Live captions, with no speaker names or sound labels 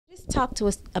Talk to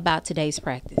us about today's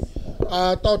practice.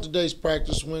 I thought today's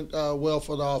practice went well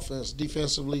for the offense.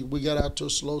 Defensively, we got out to a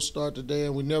slow start today,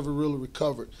 and we never really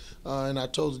recovered. And I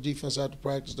told the defense after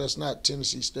practice, that's not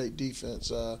Tennessee State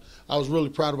defense. I was really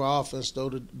proud of our offense, though,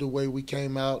 the way we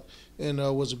came out and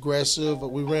was aggressive.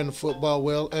 We ran the football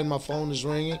well, and my phone is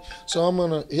ringing. So I'm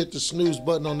going to hit the snooze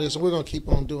button on this, and we're going to keep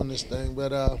on doing this thing.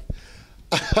 But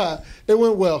it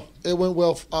went well. It went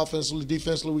well offensively.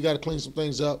 Defensively, we got to clean some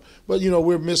things up. But,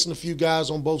 we're missing a few guys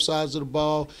on both sides of the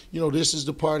ball. This is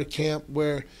the part of camp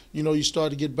where, you start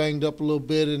to get banged up a little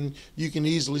bit, and you can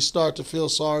easily start to feel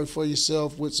sorry for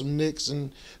yourself with some nicks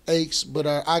and aches. But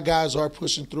our guys are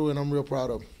pushing through, and I'm real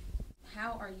proud of them.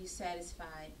 How are you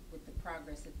satisfied with the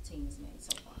progress that the team has made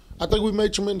so far? I think we've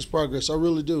made tremendous progress. I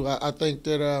really do. I think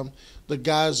that the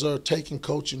guys are taking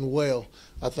coaching well.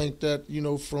 I think that,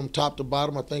 from top to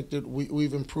bottom, I think that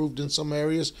we've improved in some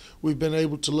areas. We've been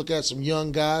able to look at some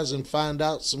young guys and find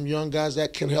out some young guys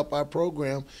that can help our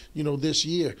program, this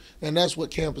year. And that's what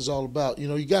camp is all about.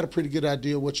 You got a pretty good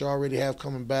idea of what you already have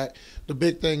coming back. The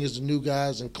big thing is the new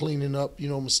guys and cleaning up,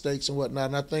 mistakes and whatnot.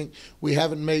 And I think we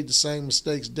haven't made the same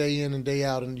mistakes day in and day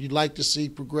out. And you'd like to see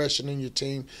progression in your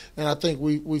team. And I think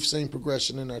we've seen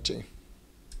progression in our team.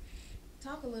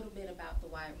 Talk a little bit about the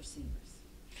wide receivers.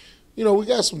 We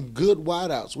got some good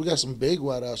wideouts. We got some big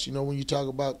wideouts. When you talk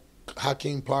about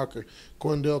Hakeem Parker,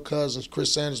 Quindell Cousins,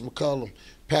 Chris Sanders McCullum,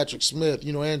 Patrick Smith,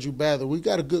 Andrew Bather. We've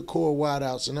got a good core of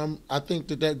wideouts, and I think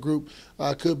that group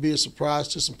could be a surprise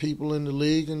to some people in the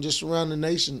league and just around the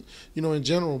nation, in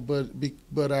general.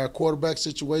 But our quarterback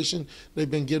situation, they've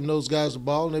been giving those guys the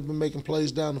ball, and they've been making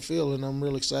plays down the field, and I'm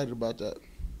really excited about that.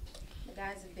 The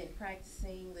guys have been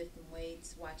practicing, lifting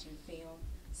weights, watching film.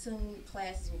 Soon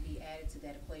classes will be added to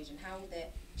that equation. How would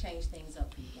that change things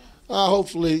up for you guys?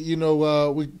 Hopefully,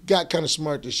 we got kind of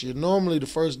smart this year. Normally, the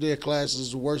first day of classes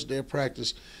is the worst day of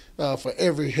practice for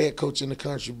every head coach in the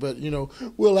country. But,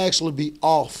 we'll actually be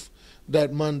off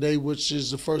that Monday, which is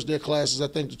the first day of classes. I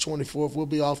think the 24th. We'll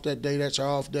be off that day. That's our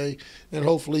off day. And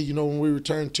hopefully, when we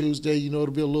return Tuesday, it'll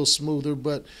be a little smoother.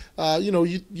 But,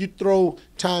 you throw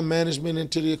time management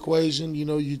into the equation.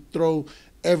 You throw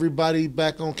everybody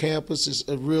back on campus. It's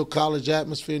a real college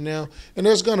atmosphere now, and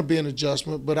there's going to be an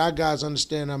adjustment, but our guys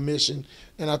understand our mission,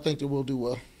 and I think that we'll do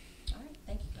well. All right,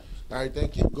 thank you, Coach. All right,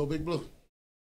 thank you. Go Big Blue.